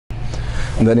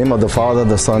In the name of the Father,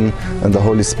 the Son, and the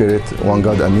Holy Spirit, one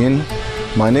God, Amen.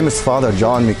 My name is Father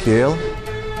John Mikhail.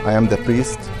 I am the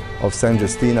priest of St.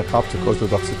 Justina Coptic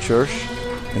Orthodox Church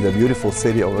in the beautiful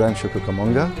city of Rancho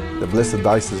Cucamonga, the Blessed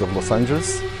Diocese of Los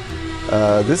Angeles.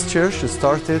 This church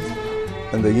started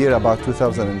in the year about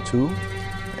 2002,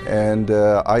 and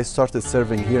I started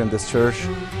serving here in this church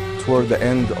toward the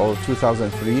end of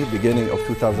 2003, beginning of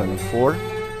 2004.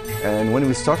 And when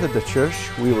we started the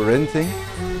church, we were renting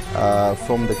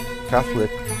from the Catholic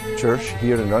Church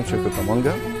here in Rancho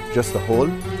Cucamonga, just a hall.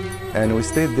 And we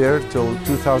stayed there till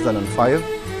 2005,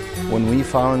 when we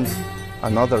found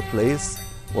another place.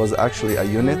 Was actually a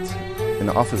unit in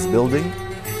an office building,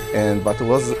 but it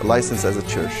was licensed as a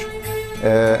church.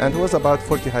 And it was about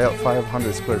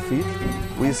 4,500 square feet.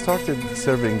 We started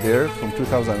serving there from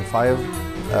 2005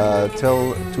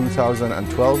 till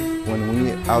 2012, when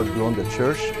we outgrown the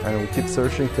church, and we keep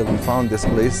searching till we found this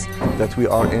place that we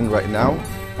are in right now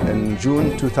in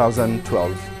June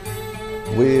 2012.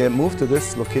 We moved to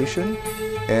this location,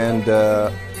 and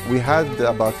we had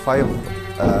about 5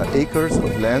 acres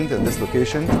of land in this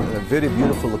location, a very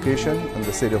beautiful location in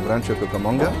the city of Rancho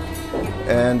Cucamonga.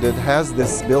 And it has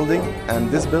this building,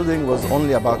 and this building was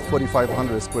only about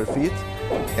 4,500 square feet,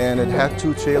 and it had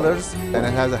 2 trailers, and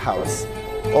it has a house.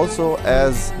 Also,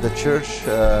 as the church,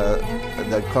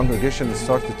 the congregation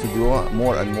started to grow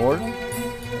more and more,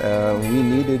 we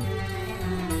needed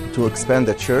to expand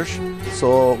the church.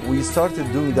 So we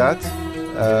started doing that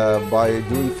by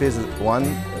doing phase 1.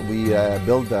 We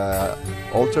built the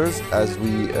altars as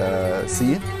we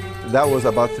see. That was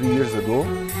about 3 years ago,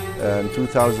 in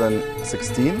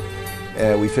 2016.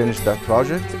 We finished that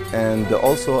project, and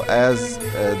also as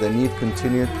the need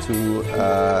continued to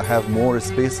have more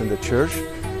space in the church,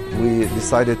 we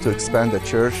decided to expand the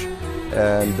church.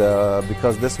 And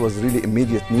because this was really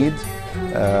immediate need,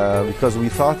 because we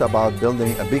thought about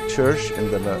building a big church in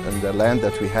the land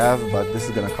that we have, but this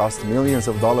is going to cost millions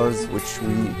of dollars, which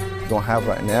we don't have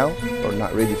right now, or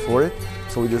not ready for it.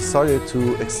 So we decided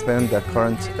to expand the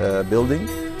current building.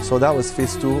 So that was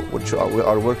phase 2, which we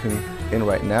are working in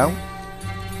right now.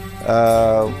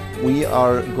 We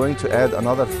are going to add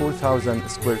another 4,000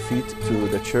 square feet to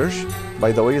the church.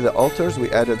 By the way, the altars, we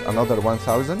added another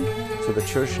 1,000. So the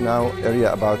church now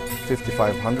area about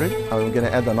 5,500. And we're going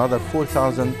to add another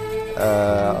 4,000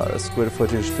 square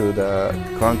footage to the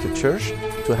current church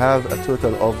to have a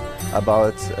total of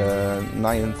about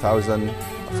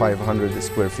 9,500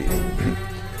 square feet.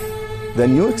 The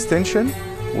new extension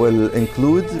will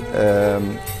include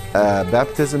a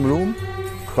baptism room,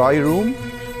 cry room,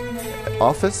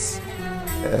 office,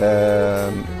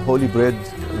 holy bread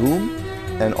room,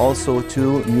 and also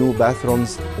 2 new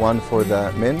bathrooms, one for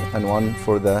the men and one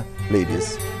for the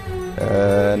ladies.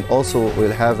 And also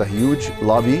we'll have a huge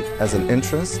lobby as an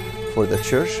entrance for the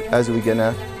church, as we're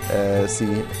gonna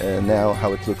see now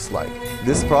how it looks like.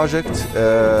 This project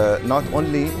not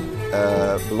only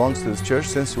belongs to the church,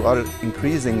 since we are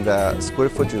increasing the square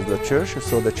footage of the church,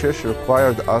 so the church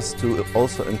required us to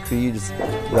also increase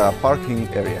the parking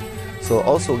area. So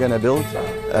also we're going to build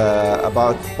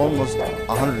about almost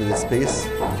 100 space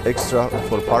extra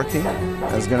for parking.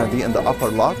 And it's going to be in the upper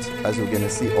lot, as we're going to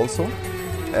see also.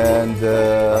 And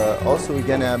also we're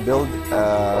going to build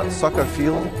a soccer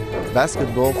field,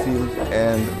 basketball field,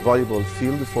 and volleyball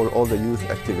field for all the youth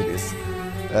activities.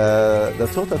 The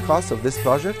total cost of this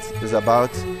project is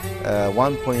about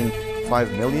 1.5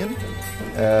 million.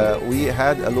 We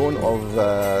had a loan of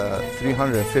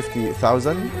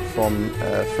 350,000 from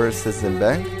First Citizen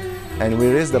Bank, and we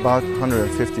raised about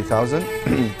 150,000.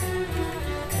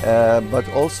 But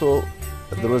also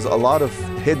there was a lot of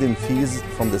hidden fees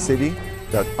from the city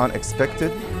that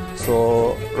unexpected.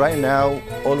 So right now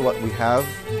all what we have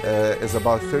is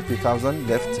about 30,000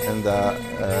 left in the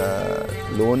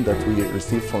loan that we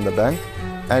received from the bank,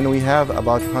 and we have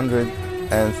about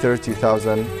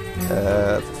 130,000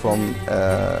 from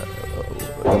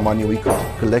the money we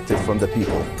collected from the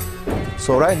people.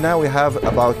 So right now we have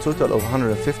about total of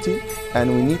 150, and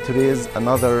we need to raise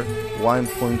another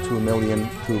 1.2 million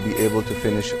to be able to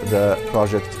finish the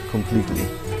project completely.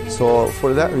 So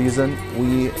for that reason,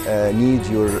 we need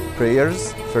your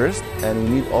prayers first, and we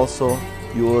need also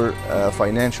your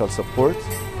financial support.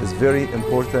 It's very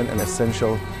important and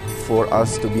essential for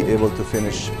us to be able to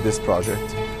finish this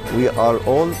project. We are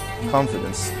all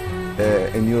confident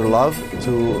in your love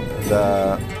to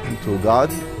God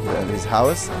and His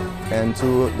house, and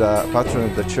to the patron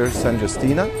of the church, St.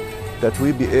 Justina, that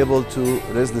we be able to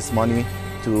raise this money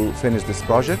to finish this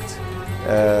project.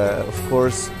 Of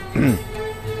course,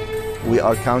 We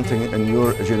are counting on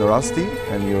your generosity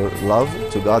and your love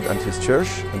to God and His Church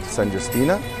and to St.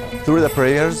 Justina through the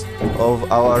prayers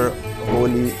of our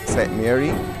Holy Saint Mary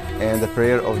and the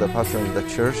prayer of the patron of the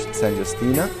Church, St.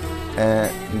 Justina,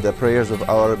 and the prayers of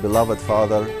our beloved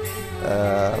Father,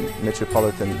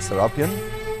 Metropolitan Serapion.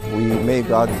 May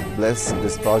God bless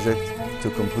this project to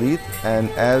complete, and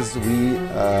as we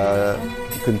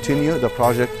continue the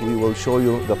project, we will show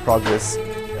you the progress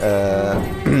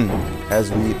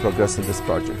as we progress in this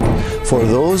project. For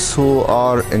those who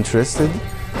are interested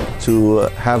to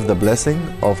have the blessing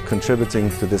of contributing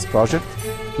to this project,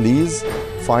 please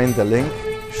find the link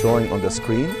showing on the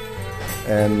screen,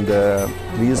 and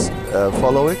please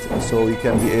follow it so we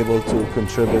can be able to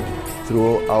contribute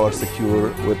through our secure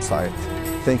website.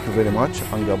 Thank you very much,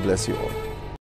 and God bless you all.